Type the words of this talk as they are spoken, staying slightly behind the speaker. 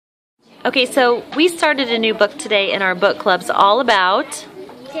Okay, so we started a new book today in our book clubs all about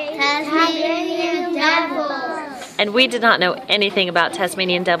Tasmanian devils. And we did not know anything about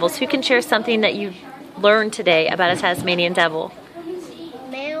Tasmanian devils. Who can share something that you learned today about a Tasmanian devil?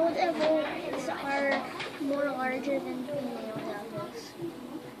 Male devils are more larger than female devils.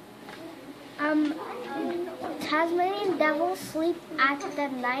 Tasmanian devils sleep at the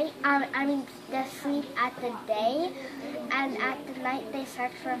night. They sleep at the day, and at the night they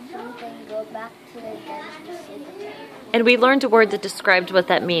search for food and go back to their dens to sleep again. And we learned a word that described what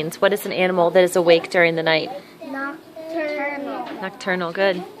that means. What is an animal that is awake during the night? Nocturnal. Nocturnal,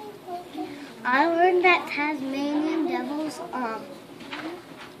 good. I learned that Tasmanian devils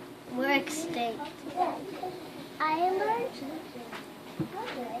were extinct. I learned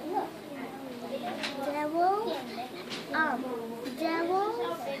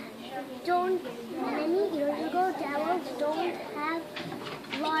many years ago, devils don't have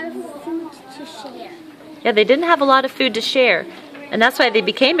a lot of food to share. Yeah, they didn't have a lot of food to share, and that's why they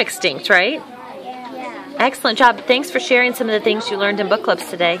became extinct, right? Yeah. Excellent job. Thanks for sharing some of the things you learned in book clubs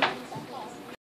today.